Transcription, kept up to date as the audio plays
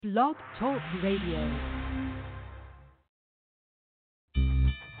Blog Talk Radio.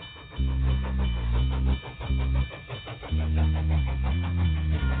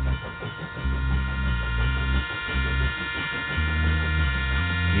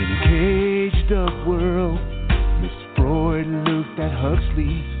 In a caged up world, Miss Freud looked at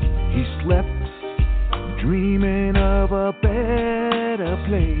Huxley. He slept, dreaming of a better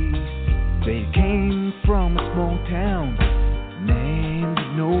place. They came from a small town named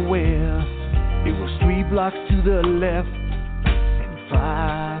Nowhere. It was 3 blocks to the left and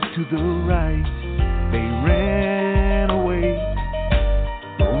 5 to the right. They ran away,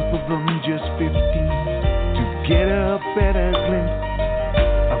 both of them just 15, to get a better glimpse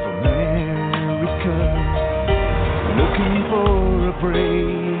of America. Looking for a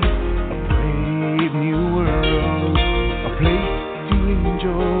brave new world, a place to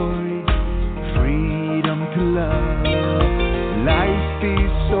enjoy, freedom to love. Life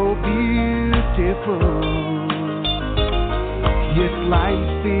is so beautiful. Yes,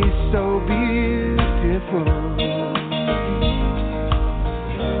 life is so beautiful.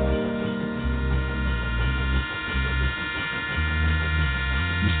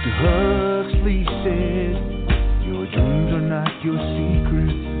 Mr. Huxley said, your dreams are not your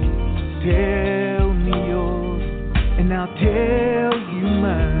secret. Tell me yours, and I'll tell you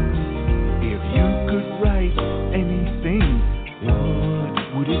mine. If you could write anything, what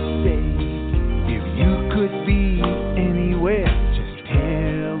would it say? If you could be anywhere, just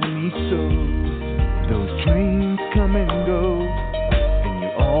tell me so. Those trains come and go, and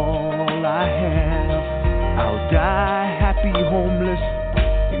you're all I have. I'll die happy, homeless,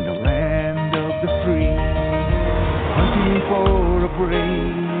 in the land of the free. Hunting for a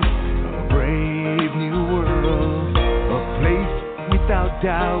brave new world, a place without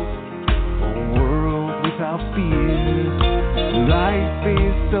doubt, a world without fear. Life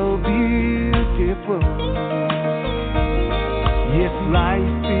is so beautiful. Yes,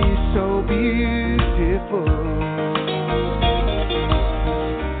 life is so beautiful.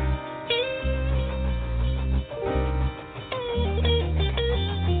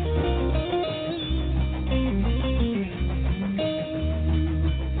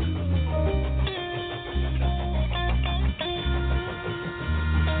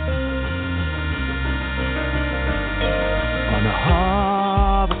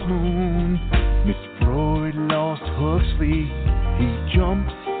 He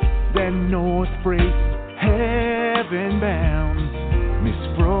jumped that North Freight, heaven bound. Miss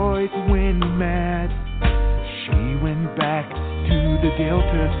Freud went mad. She went back to the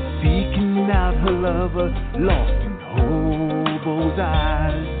Delta, seeking out her lover, lost in Hobo's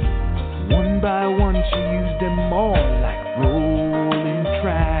eyes. One by one she used them all like rolling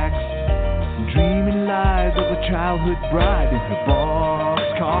tracks, dreaming lies of a childhood bride in her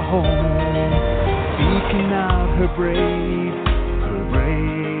boxcar home, seeking out her brave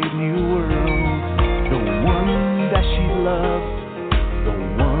new world, the one that she loved, the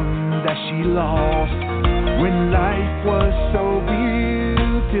one that she lost, when life was so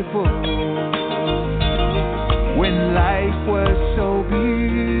beautiful, when life was so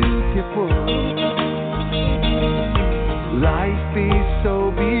beautiful. Life is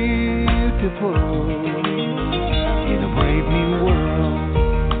so beautiful in a brave new world.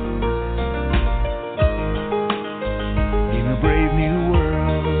 Brave new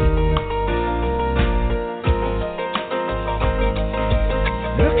world.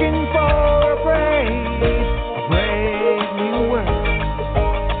 Looking for a brave new world.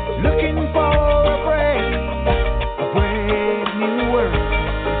 Looking for a brave new world.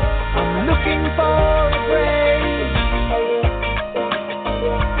 I'm looking for a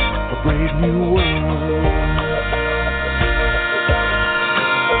brave new world.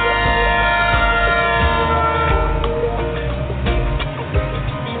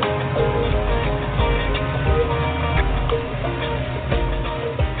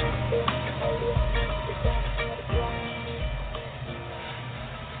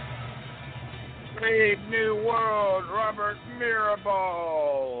 New World, Robert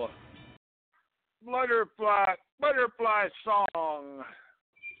Maribal. Butterfly Song.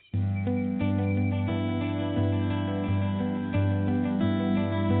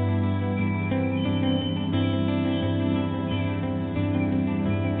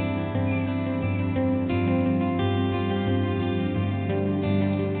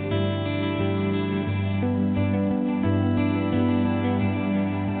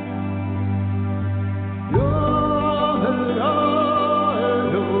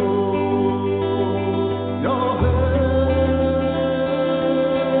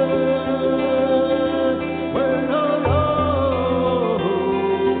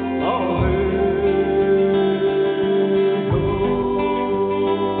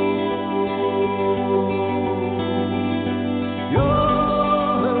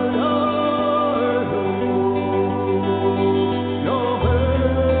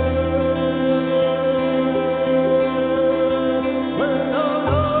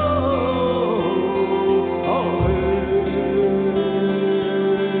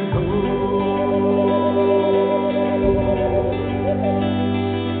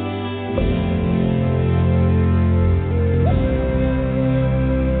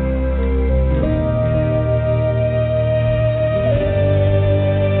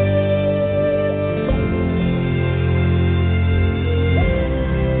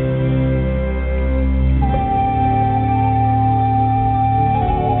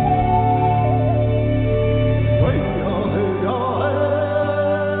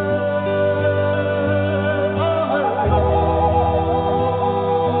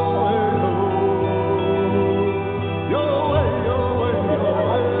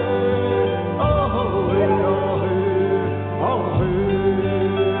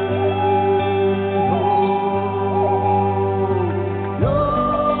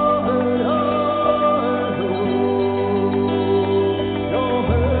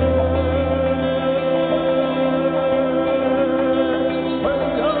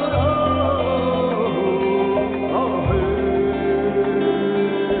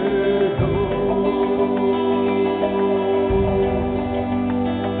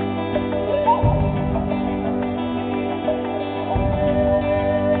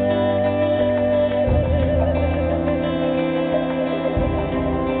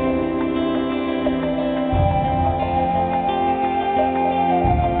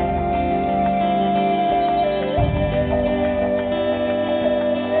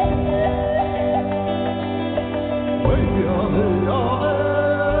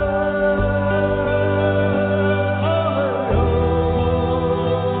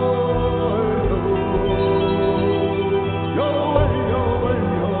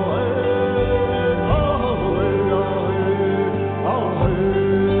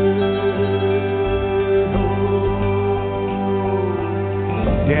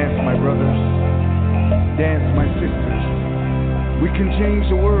 dance, my sisters. We can change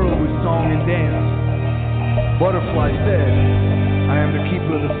the world with song and dance. Butterfly said, I am the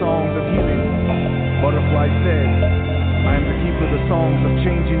keeper of the songs of healing. Butterfly said, I am the keeper of the songs of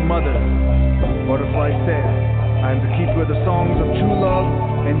changing mothers. Butterfly said, I am the keeper of the songs of true love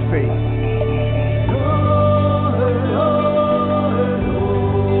and faith.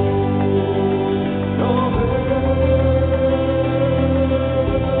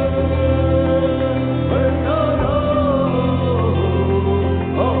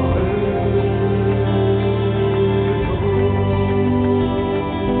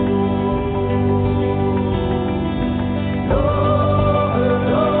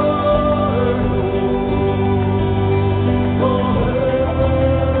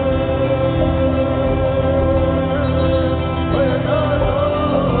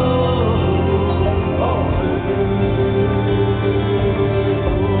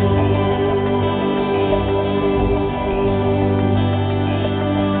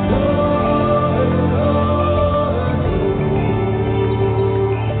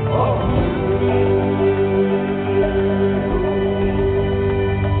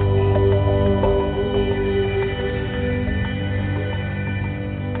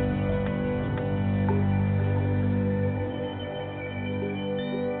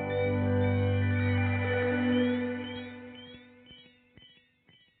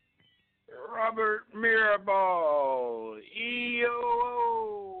 Robert Maribal,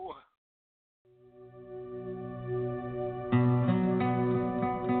 EOO.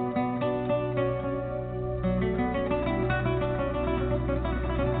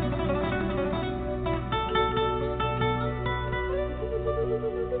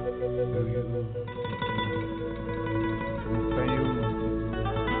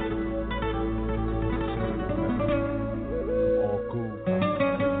 All cool.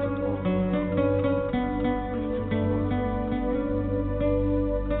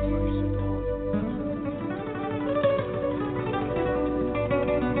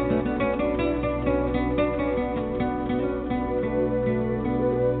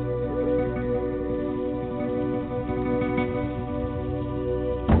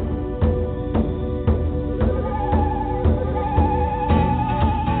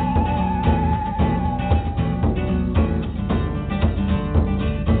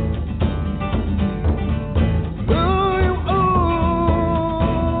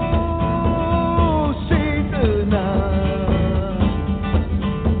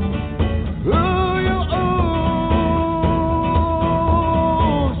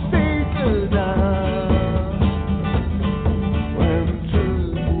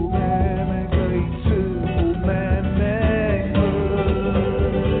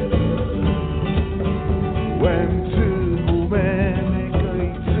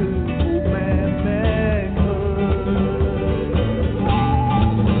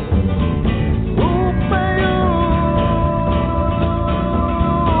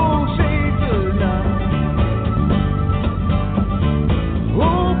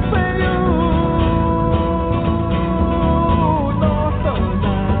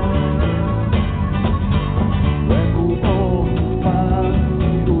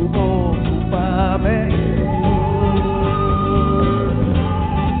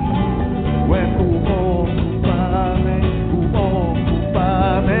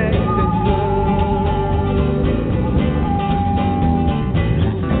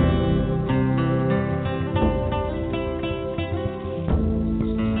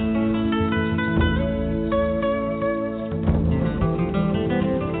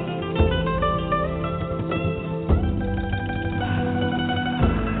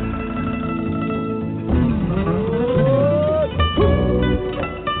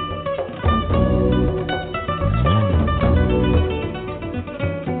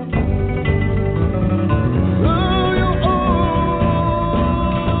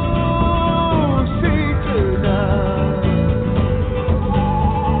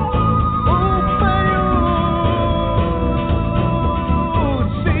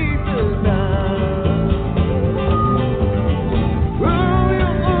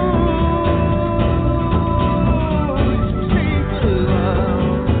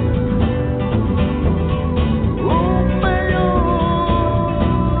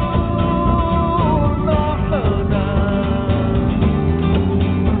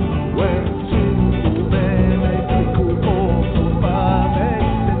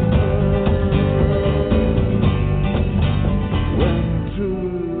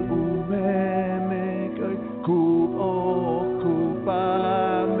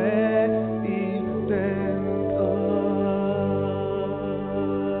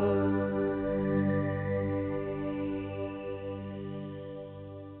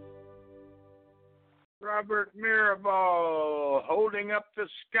 holding up the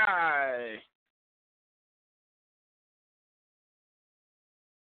sky.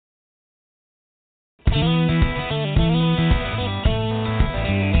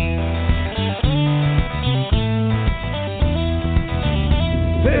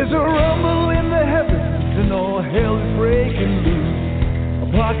 There's a rumble in the heavens and all hell is breaking loose.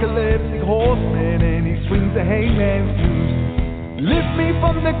 Apocalyptic horseman and he swings the hangman's noose. Lift me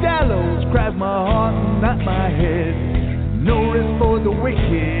from the gallows, cries my heart and not my head. No rest for the wicked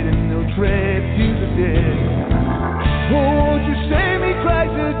and no tread to the dead. Oh, won't you save me,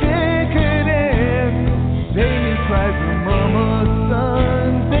 cries the decadent. Save me, cries the mama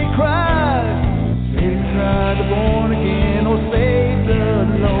sons. They cry, save me, cry the born again, or save the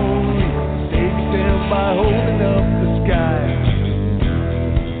lonely. Save yourself by holding up the sky.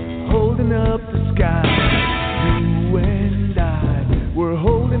 Holding up the sky. You and I, we're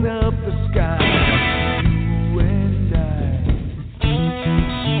holding up the sky. You and I.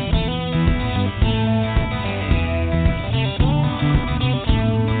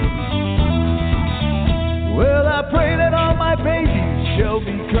 Well, I pray that all my babies shall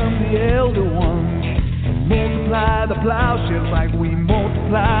become the elder ones. Multiply the plowshares like we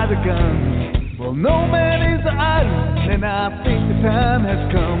multiply the guns. Well, no man is an island, and I think the time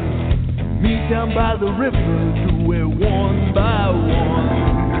has come. Meet down by the river to where one by one.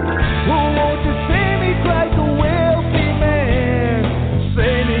 Oh, won't you save me, cries the wealthy man.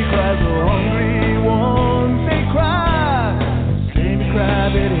 Save me, cries the hungry ones. They cry. Save me,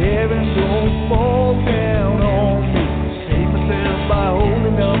 cry that heaven don't fall down on me. Save myself by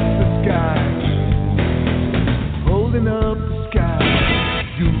holding up the sky. Holding up the sky.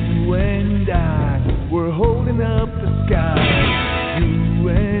 You and I, we're holding up the sky. You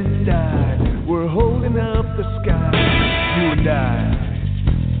and I, we're holding up the sky. You and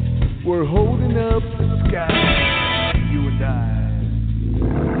I, we're holding up the sky. You and I.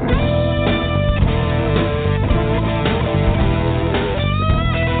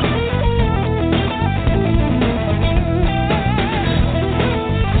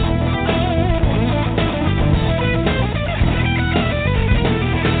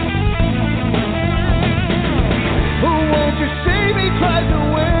 Cries the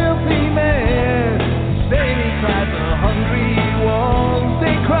wealthy man. Save me, cries the hungry ones.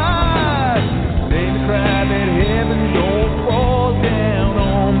 They cry. Save me, cry that heaven don't fall down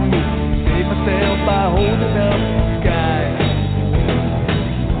on me. Save myself by holding up the sky.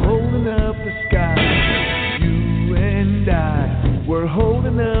 Holding up the sky. You and I, we're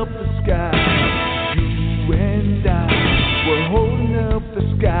holding up the sky. You and I, we're holding up the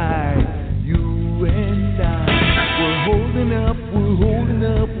sky. You and I, we're holding up. We're holding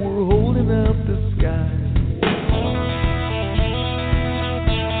up, we're holding up the sky.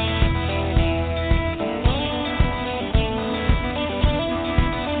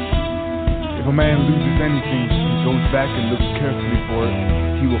 If a man loses anything, he goes back and looks carefully for it,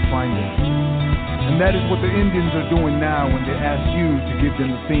 he will find it. And that is what the Indians are doing now when they ask you to give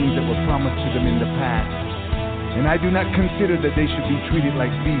them the things that were promised to them in the past. And I do not consider that they should be treated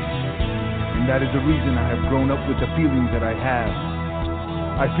like beasts. And that is the reason I have grown up with the feelings that I have.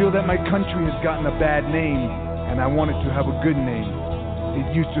 I feel that my country has gotten a bad name, and I want it to have a good name.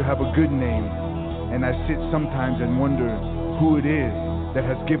 It used to have a good name, and I sit sometimes and wonder who it is that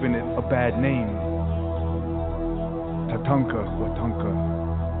has given it a bad name. Tatanka Watanka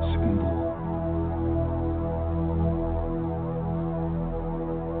Sitinbu.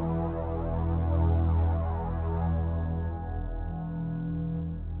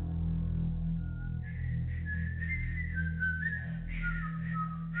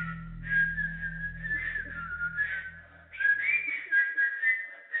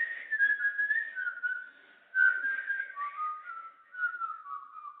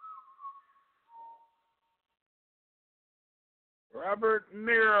 Robert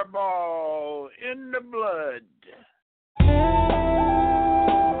Maribal, In the Blood. In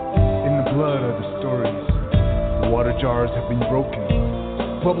the blood are the stories. The water jars have been broken.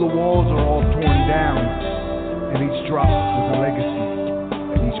 Pueblo walls are all torn down. And each drop was a legacy.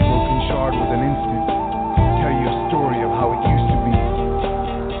 And each broken shard was an instant. Tell you a story of how it used to be.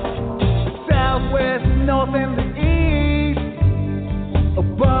 The southwest, north, and the east.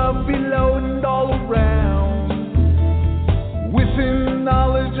 Above, below, and all around. Within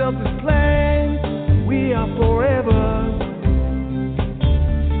knowledge of this plan, we are forever.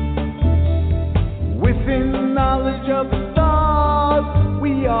 Within knowledge of the stars,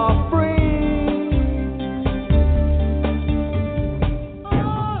 we are free.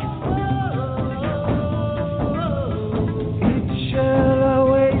 It shall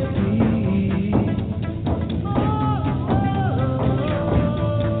always be.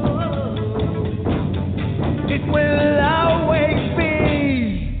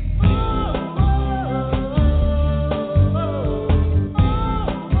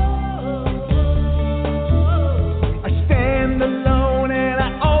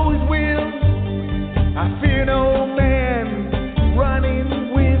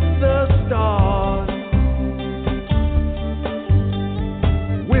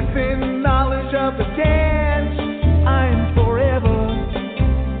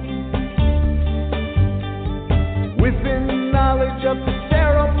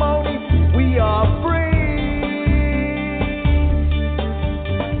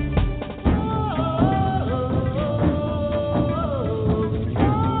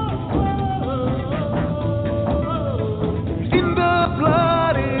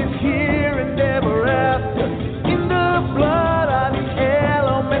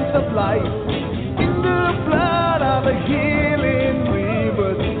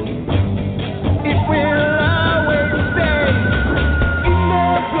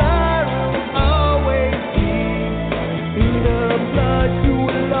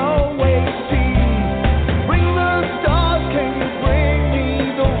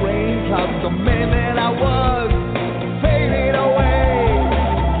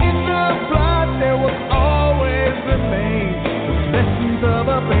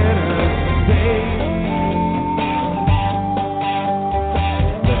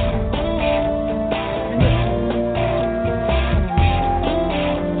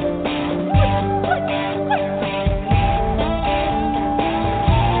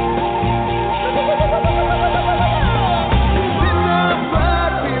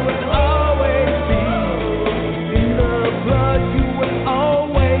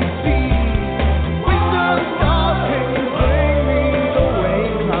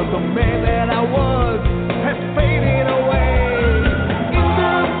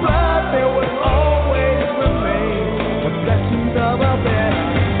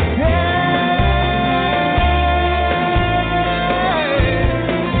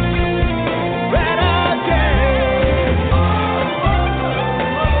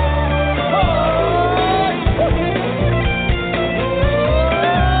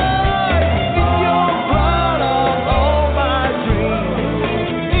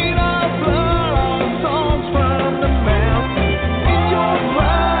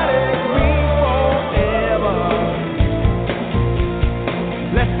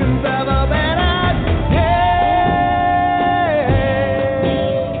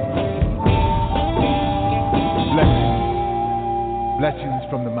 Blessings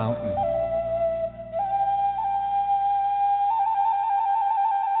from the mountain.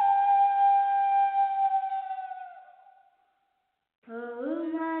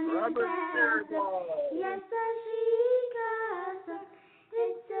 Robert Maribal.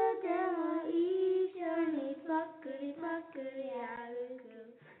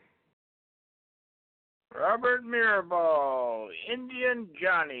 Robert Maribal, Indian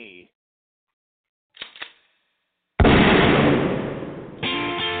Johnny.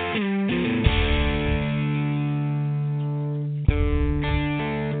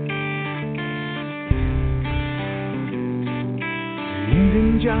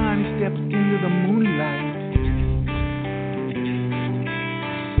 Indian Johnny steps into the moonlight,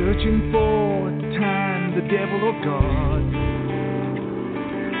 searching for at the time the devil or God.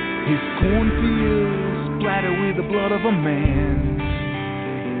 His cornfields splattered with the blood of a man.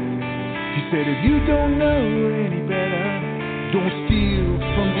 He said, if you don't know any better, don't steal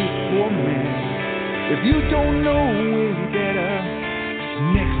from this poor man. If you don't know any better,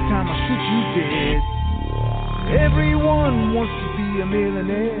 next time I'll shoot you dead. Everyone wants to be a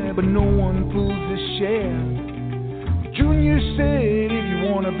millionaire, but no one pulls his share. Junior said, if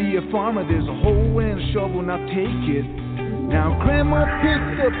you want to be a farmer, there's a hoe and a shovel, now take it. Now Grandma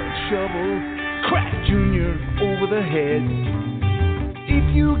picked up the shovel, cracked Junior over the head.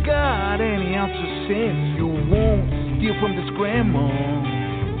 If you got any ounce of sense, you won't steal from this grandma.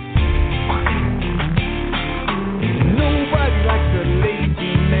 Nobody likes a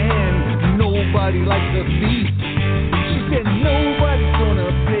lazy man, nobody likes a thief. She said nobody's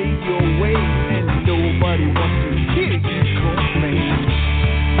gonna pay your way, and nobody wants to hear you complain.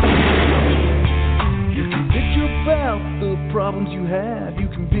 You can bitch about the problems you have, you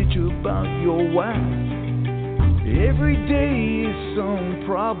can bitch about your wife. Every day is some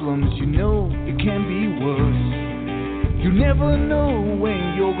problems, you know it can be worse. You never know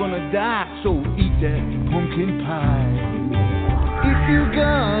when you're gonna die, so eat that pumpkin pie. If you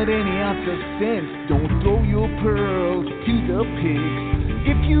got any ounce of sense, don't throw your pearls to the pigs.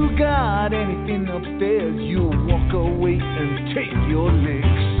 If you got anything upstairs, you'll walk away and take your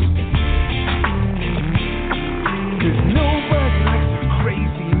licks. 'Cause nobody likes a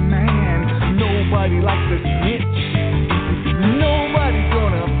crazy man, nobody likes a snitch. Nobody's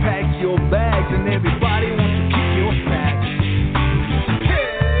gonna pack your bags, and everybody wants to kick your sack.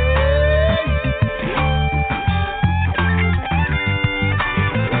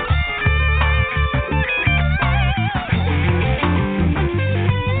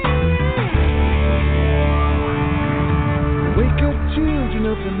 Wake up, children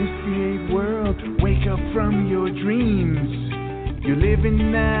of the misbehaved world. Wake up from your dreams. You're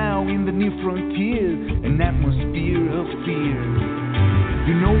living now in the new frontier, an atmosphere of fear.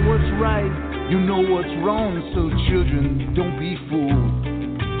 You know what's right, you know what's wrong, so children, don't be fooled.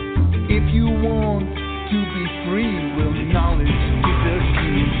 If you want to be free, well, knowledge is the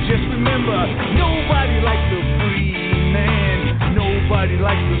key. Just remember, nobody likes a free man, nobody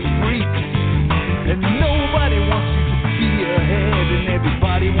likes a freak, and nobody wants you to be ahead, and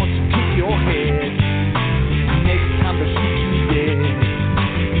everybody wants to kick your head. Next time they shoot you dead.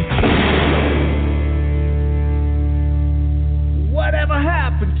 Whatever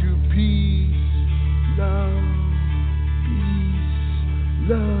happened to peace, love, peace,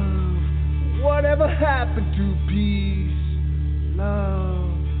 love? Whatever happened to peace, love,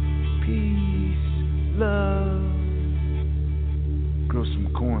 peace, love? Grow some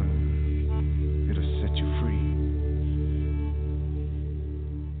corn, it'll set you free.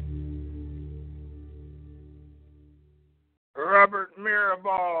 Robert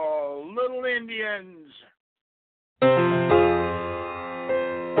Maribal, Little Indians.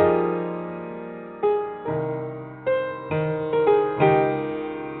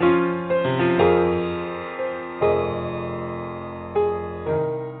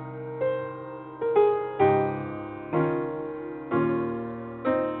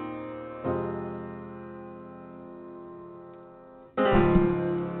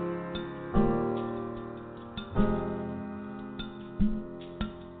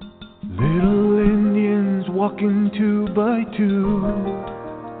 Little Indians walking two by two.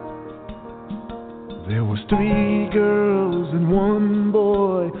 There was 3 girls and 1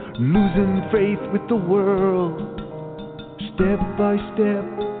 boy, losing faith with the world. Step by step,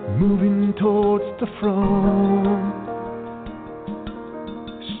 moving towards the front.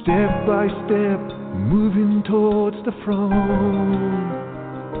 Step by step, moving towards the front.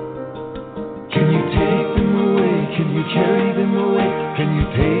 Can you take them away? Can you carry them away? Can you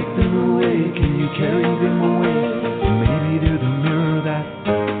take them away? Can you carry them away? Maybe they're the mirror that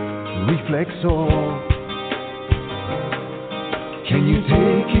reflects all. Can you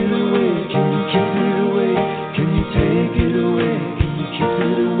take it away? Can you kiss it away? Can you take it away? Can you kiss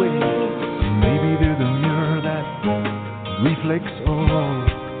it away? Maybe they're the mirror that reflects all.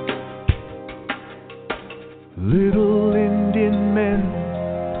 Little Indian men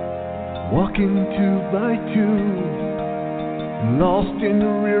walking 2 by 2, lost in the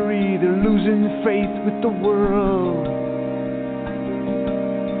reverie, they're losing faith with the world.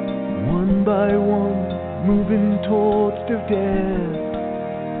 One by one, moving towards their death.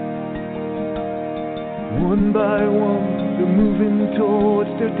 One by one, they're moving towards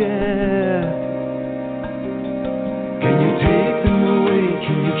their death. Can you take them away?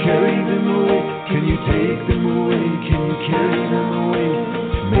 Can you carry them away? Can you take them away? Can you carry them away?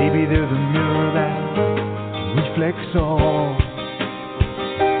 Maybe they're the mirror that reflects all.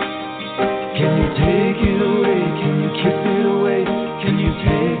 Can you take it away? Can you kiss it away? Can you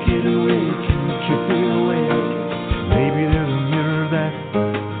take it away? Can you kiss it away? Maybe they're the mirror that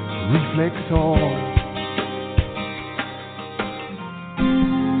reflects all.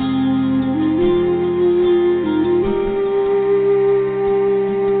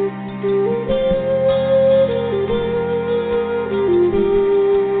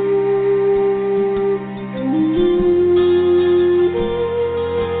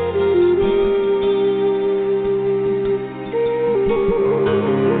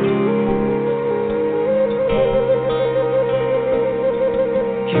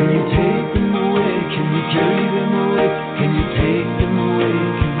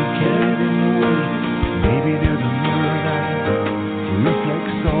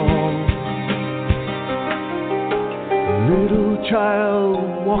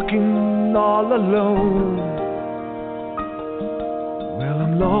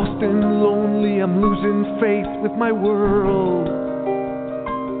 My world,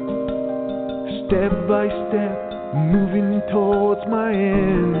 step by step, moving towards my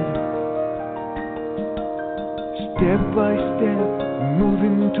end. Step by step,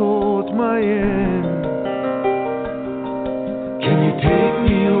 moving towards my end. Can you take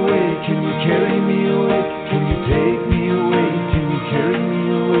me away? Can you carry me away? Can you take me away? Can you carry me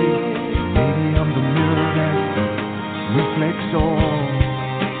away? Maybe I'm the mirror that reflects all.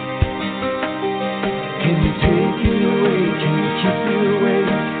 Can you take it away? Can you kiss it away?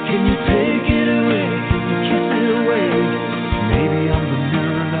 Can you take it away? Can you kiss it away? Maybe I'm the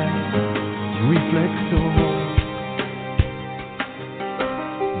mirror that reflects all.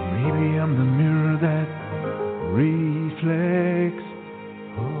 Maybe I'm the mirror that reflects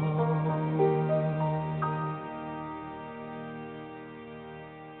all.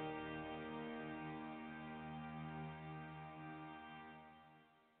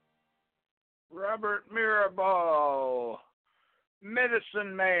 Robert Maribal,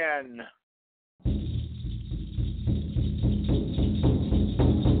 Medicine Man.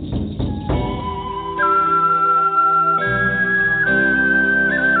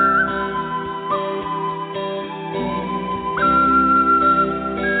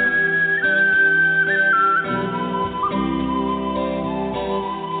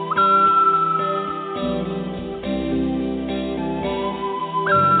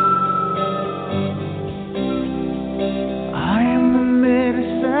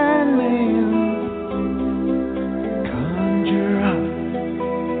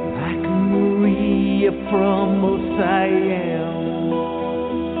 From Siam,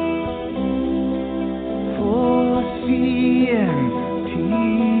 foreseeing,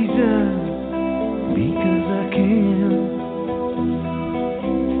 teasing, because I can,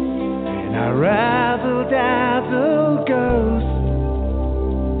 and I razzle dazzle ghost,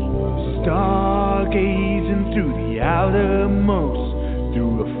 stargazing through the outermost,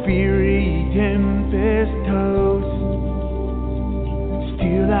 through a fiery tempest toast.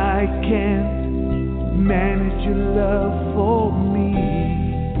 Still I can't manage your love for me.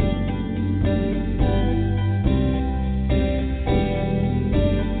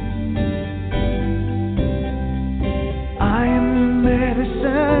 I am the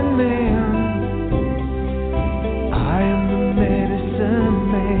medicine man. I am the medicine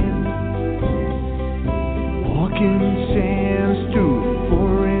man. Walking sands through a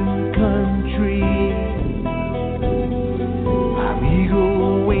foreign country. I'm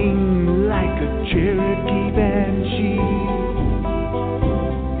eagle-winged like a Cherokee banshee,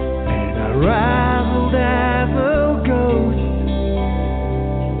 and I razzle-dazzle ghost,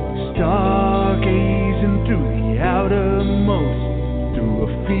 stargazing through the outermost, through a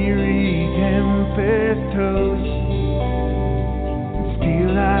fiery tempest toast. And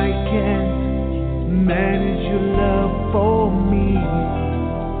still I can't manage your love for me,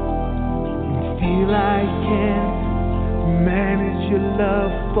 and still I can't manage your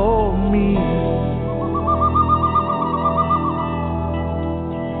love for me.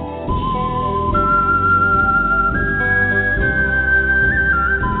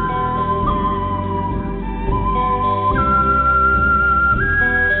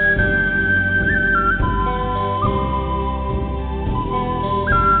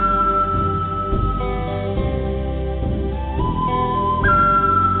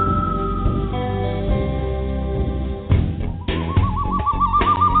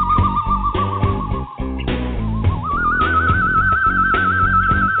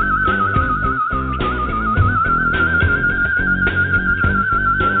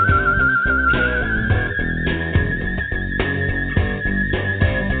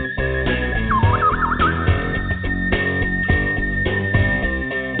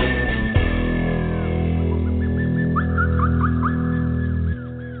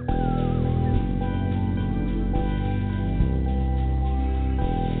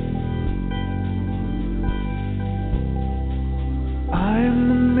 I'm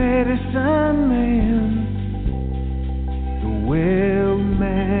the medicine man, the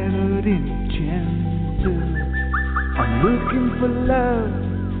well-mannered enchanter. I'm looking for love,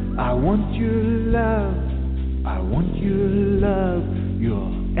 I want your love, I want your love,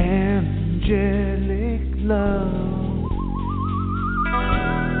 your angelic love.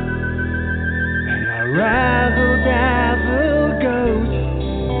 And I razzle-dazzle ghost,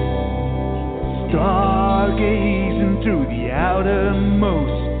 stargazing through the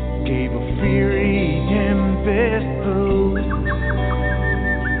outermost, gave a fiery tempest pose.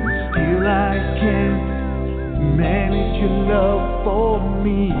 And still I can't manage your love for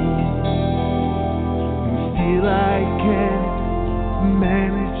me. And still I can't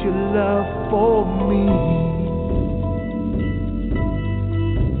manage your love for me.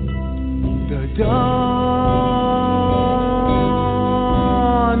 The dawn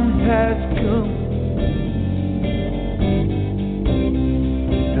has come.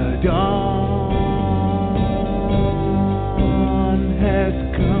 Dawn has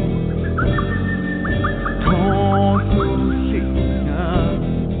come. Call to sleep now.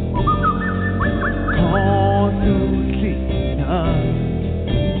 Call to sleep now.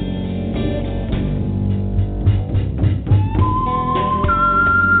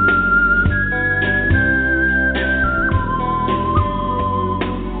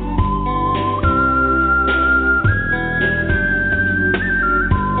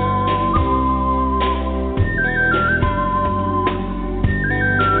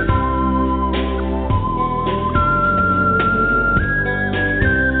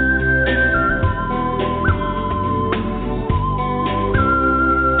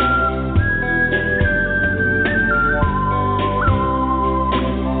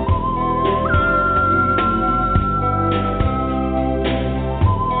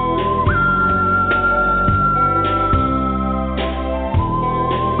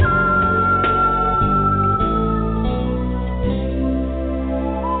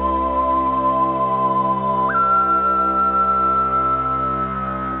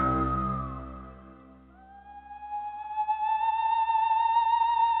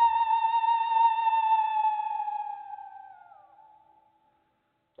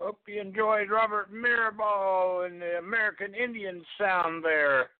 Hope you enjoyed Robert Maribal and the American Indian sound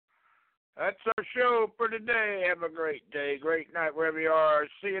there. That's our show for today. Have a great day, great night, wherever you are.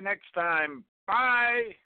 See you next time. Bye.